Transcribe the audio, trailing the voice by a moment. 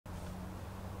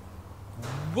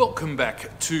Welcome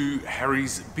back to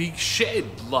Harry's Big Shed.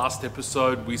 Last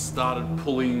episode we started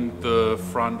pulling the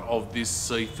front of this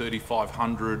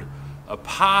C3500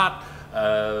 apart.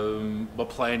 My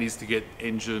plan is to get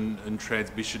engine and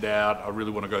transmission out. I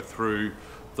really want to go through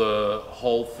the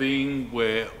whole thing.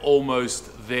 We're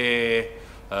almost there.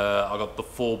 I got the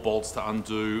 4 bolts to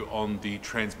undo on the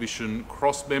transmission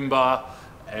cross member,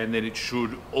 and then it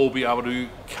should all be able to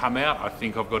come out. I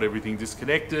think I've got everything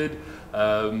disconnected.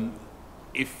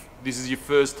 If this is your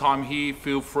first time here,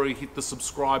 feel free to hit the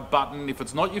subscribe button. If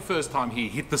it's not your first time here,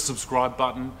 hit the subscribe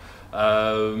button.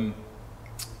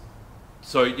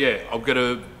 So yeah, I'm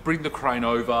gonna bring the crane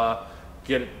over,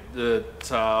 get it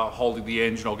holding the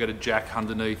engine. I'll get a jack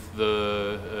underneath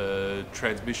the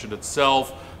transmission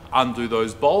itself, undo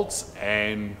those bolts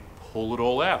and pull it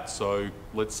all out. So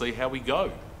let's see how we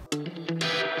go.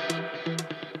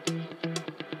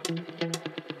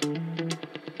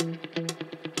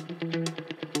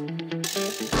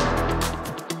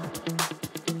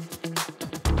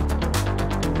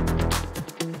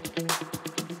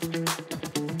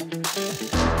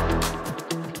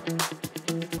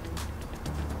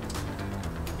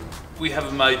 We have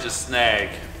a major snag.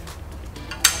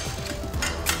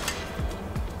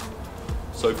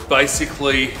 So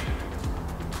basically,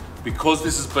 because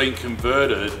this has been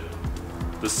converted,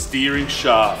 the steering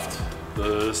shaft,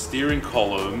 the steering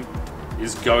column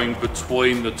is going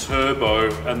between the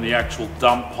turbo and the actual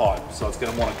dump pipe. So it's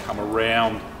going to want to come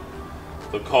around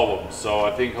the column. So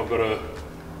I think I've got to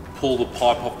pull the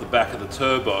pipe off the back of the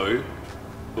turbo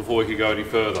before we can go any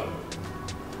further.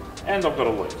 And I've got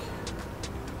a leak.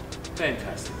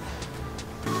 Fantastic.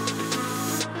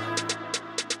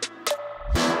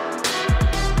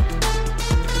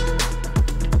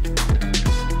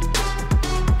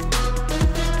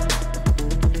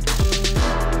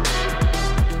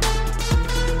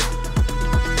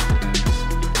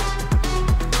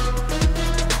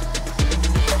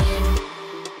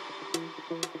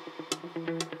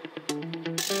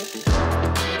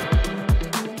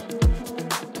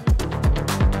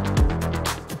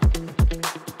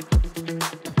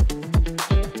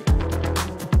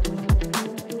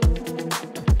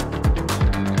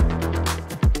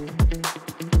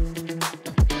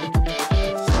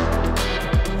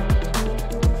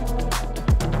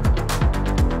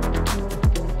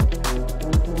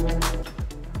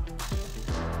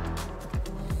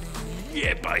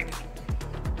 Yeah, baby.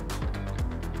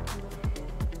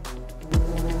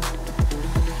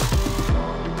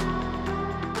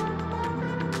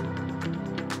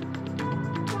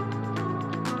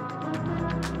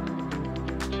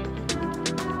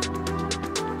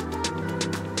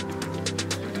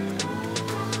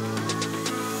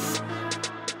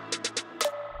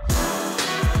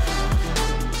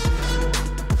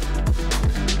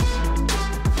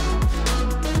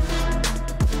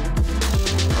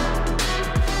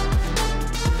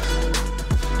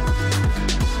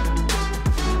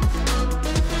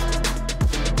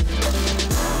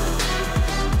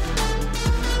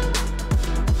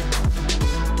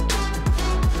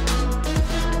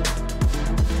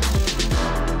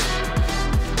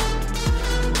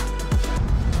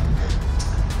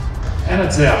 And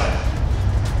it's out.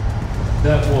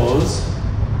 That was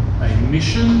a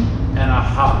mission and a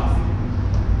half.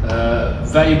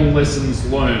 Valuable lessons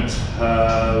learnt.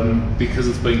 Because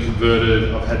it's been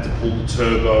converted, I've had to pull the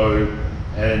turbo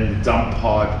and dump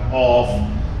pipe off.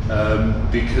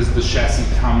 Because the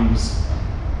chassis comes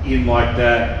in like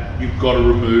that, you've got to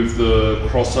remove the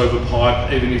crossover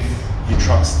pipe. Even if your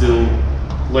truck's still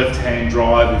left-hand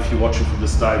drive, if you're watching from the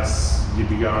States, you'd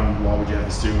be going, why would you have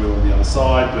the steering wheel on the other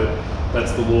side? But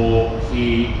that's the law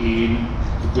here in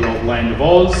the good old land of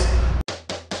Oz.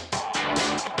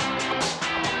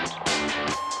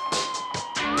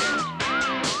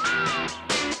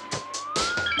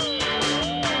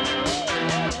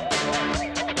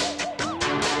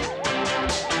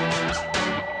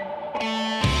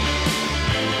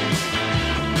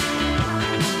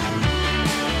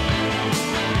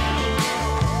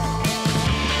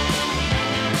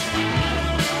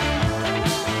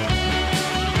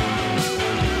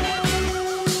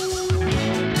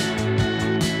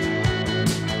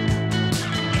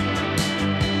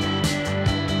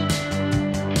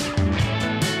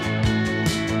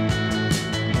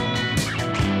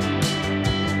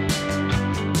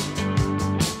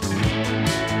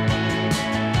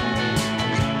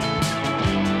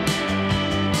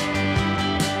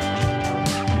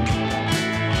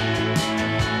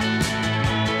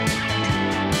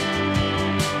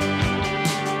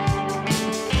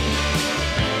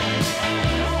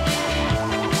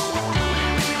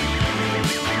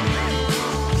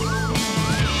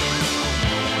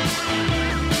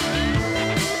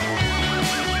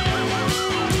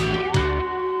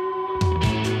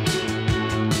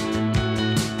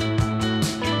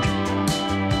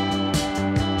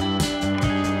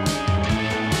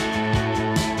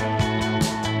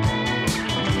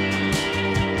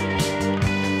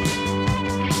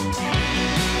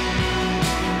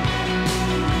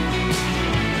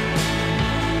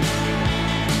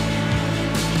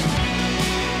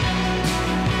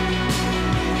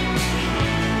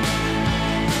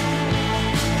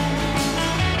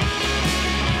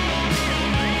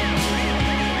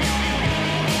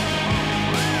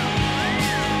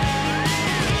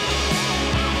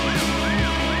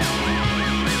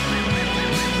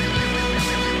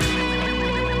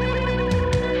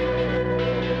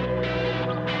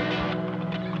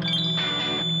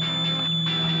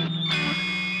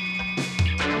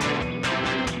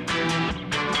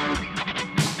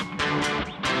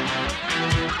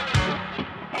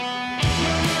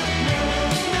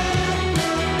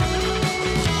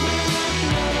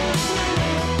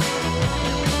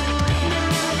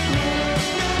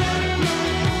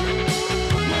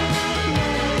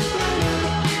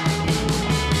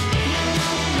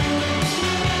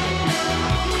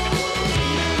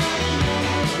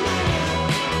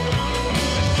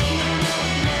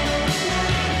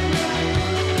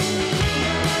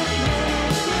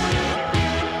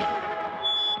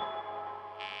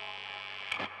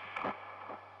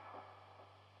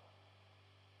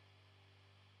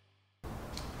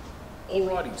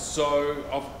 Alrighty, so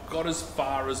I've got as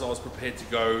far as I was prepared to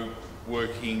go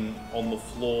working on the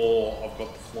floor. I've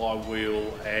got the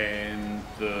flywheel and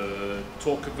the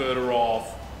torque converter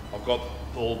off. I've got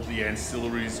all the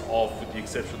ancillaries off with the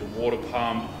exception of the water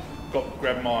pump.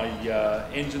 Grabbed my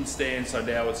engine stand, so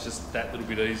now it's just that little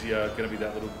bit easier, going to be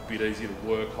that little bit easier to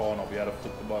work on. I'll be able to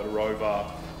flip the motor over,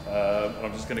 and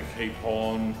I'm just going to keep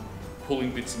on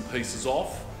pulling bits and pieces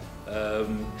off,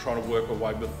 trying to work my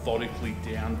way methodically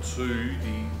down to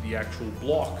the actual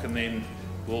block, and then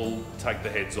we'll take the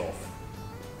heads off.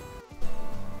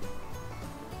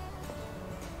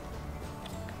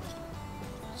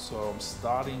 So I'm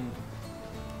starting,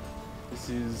 this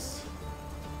is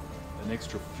an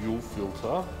extra fuel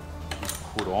filter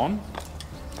put on.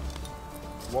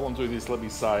 While I'm doing this, let me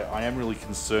say I am really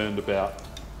concerned about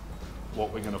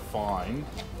what we're going to find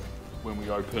when we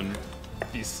open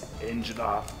this engine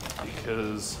up,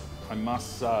 because I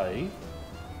must say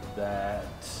that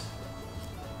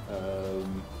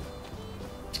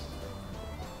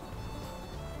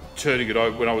turning it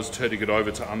over, when I was turning it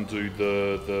over to undo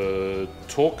the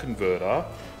torque converter,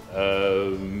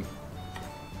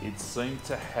 it seemed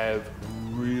to have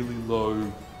really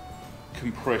low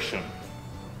compression.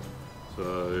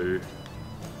 So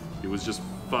it was just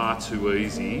far too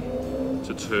easy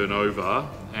to turn over,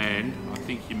 and I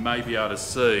think you may be able to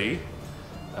see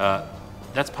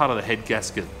that's part of the head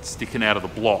gasket sticking out of the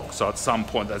block. So at some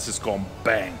point that's just gone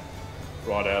bang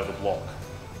right out of the block.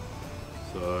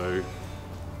 So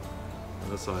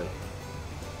as I say,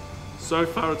 so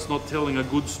far it's not telling a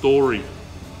good story.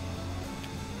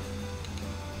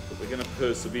 We're going to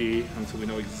persevere until we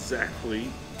know exactly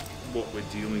what we're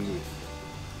dealing with.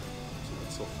 So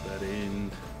that's off that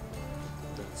end.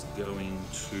 That's going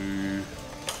to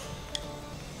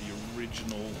the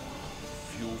original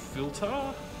fuel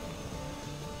filter.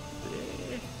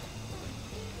 There.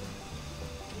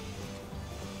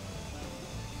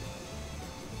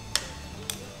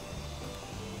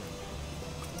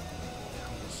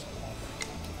 Comes off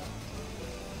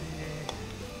there.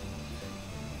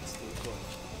 Still got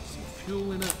some fuel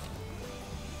in it.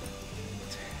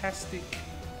 Fantastic.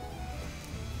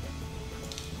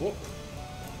 Whoop.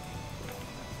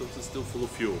 Filter's still full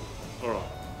of fuel. Alright.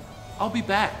 I'll be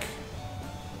back.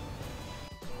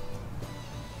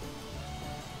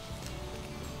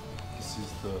 This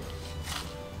is the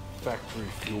factory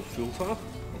fuel filter.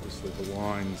 Obviously the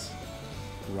lines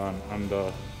run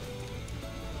under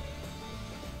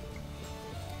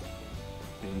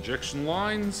the injection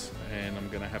lines, and I'm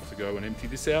going to have to go and empty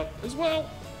this out as well.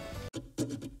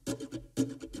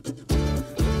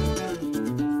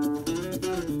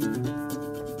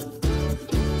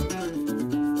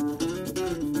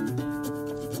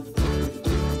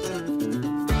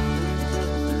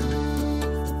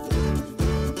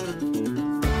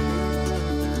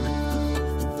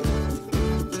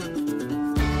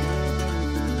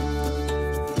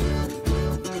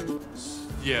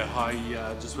 Yeah,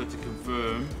 I just went to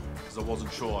confirm because I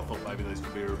wasn't sure. I thought maybe these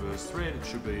could be a reverse thread. It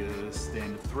should be a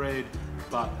standard thread,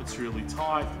 but it's really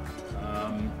tight.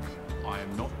 I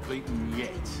am not beaten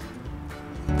yet.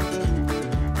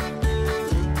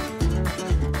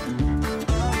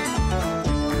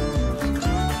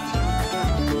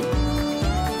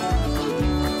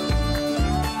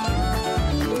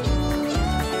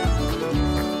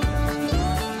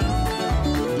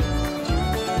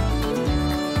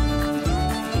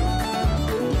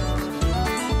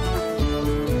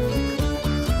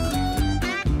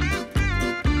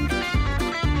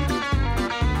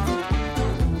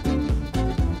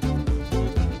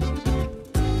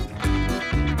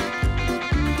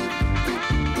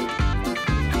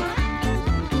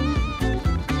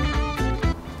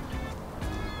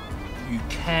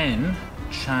 Can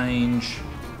change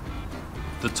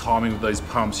the timing of these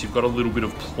pumps. You've got a little bit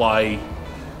of play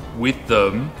with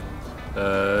them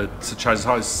to change the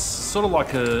time. It's sort of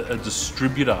like a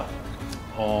distributor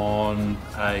on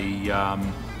a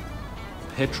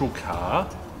petrol car.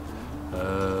 What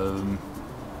I'm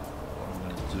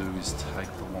going to do is take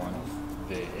the line off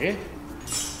there.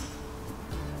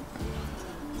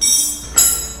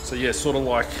 So yeah, sort of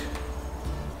like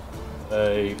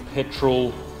a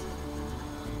petrol,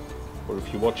 or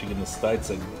if you're watching in the States,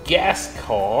 a gas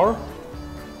car.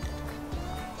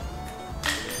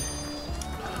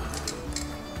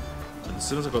 And as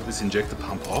soon as I got this injector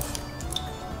pump off,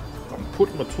 I'm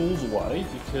putting my tools away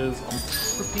because I'm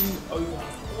tripping over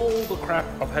all the crap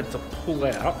I've had to pull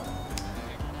out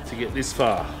to get this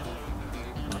far.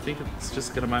 And I think it's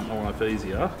just going to make my life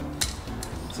easier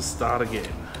to start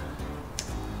again.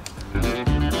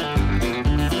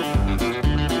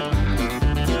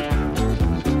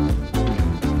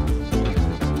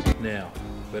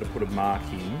 better put a mark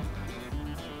in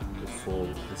before.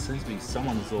 There seems to be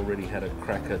someone's already had a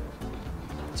crack at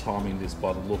timing this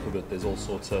by the look of it. There's all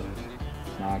sorts of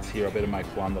marks here. I better make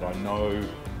one that I know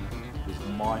is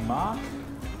my mark.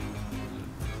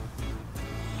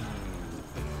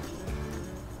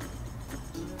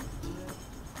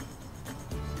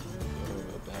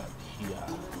 About here.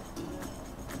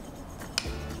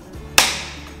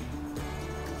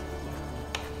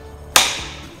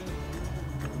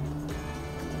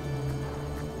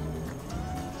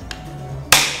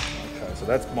 Okay, so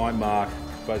that's my mark.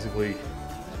 Basically,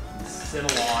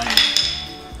 center line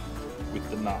with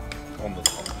the nut on the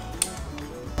top.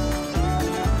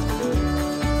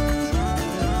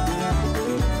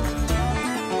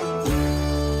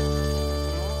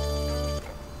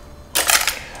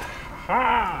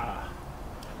 Ha!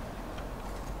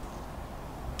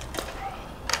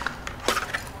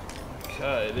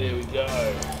 Okay, there we go.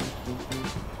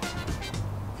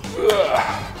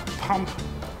 Pump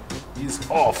is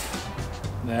off.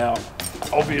 Now,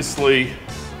 obviously,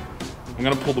 I'm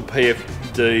going to pull the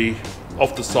PFD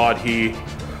off the side here.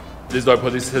 There's no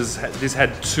point. This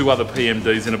had two other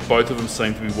PMDs in it. Both of them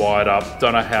seem to be wired up.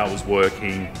 Don't know how it was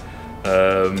working.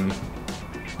 But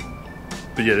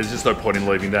yeah, there's just no point in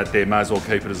leaving that there. May as well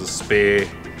keep it as a spare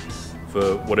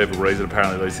for whatever reason.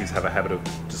 Apparently these things have a habit of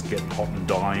just getting hot and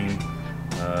dying.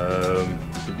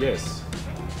 But yes,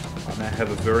 I now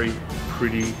have a very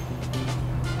pretty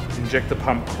injector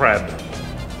pump crab.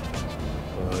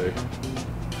 So,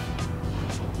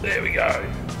 there we go.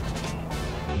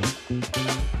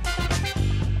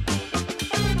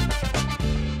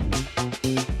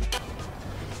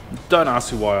 Don't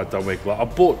ask me why I don't wear gloves. I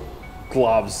bought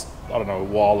gloves, I don't know, a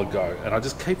while ago, and I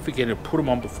just keep forgetting to put them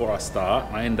on before I start,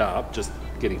 and I end up just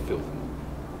getting filthy.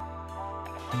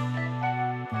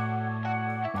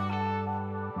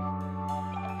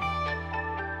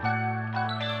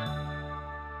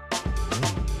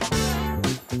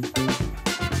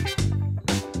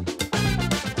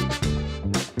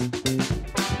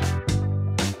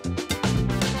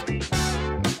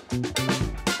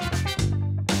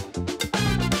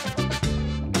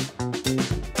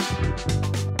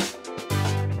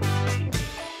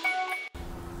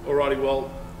 Alrighty,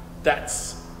 well,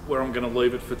 that's where I'm going to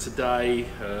leave it for today.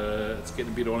 It's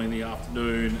getting a bit on in the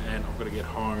afternoon and I've got to get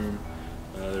home.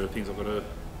 There are things I've got to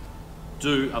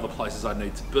do, other places I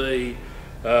need to be.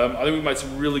 I think we've made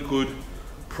some really good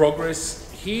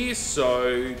progress here.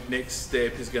 So next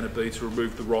step is going to be to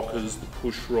remove the rockers, the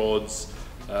push rods,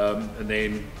 and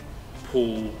then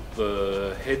pull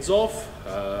the heads off.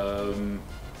 I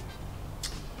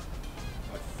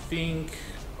think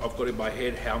I've got in my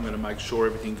head how I'm going to make sure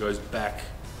everything goes back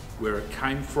where it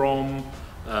came from.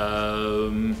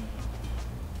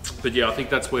 But yeah, I think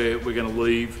that's where we're going to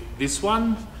leave this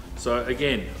one. So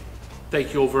again,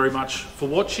 thank you all very much for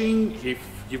watching. If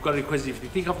you've got any questions, if you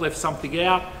think I've left something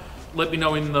out, let me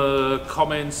know in the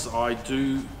comments. I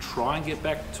do try and get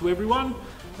back to everyone.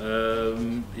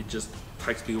 It just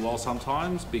takes me a while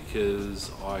sometimes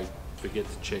because I forget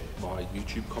to check my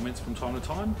YouTube comments from time to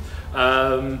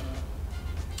time.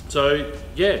 So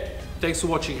yeah, thanks for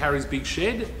watching Harry's Big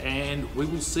Shed, and we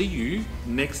will see you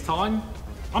next time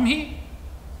I'm here.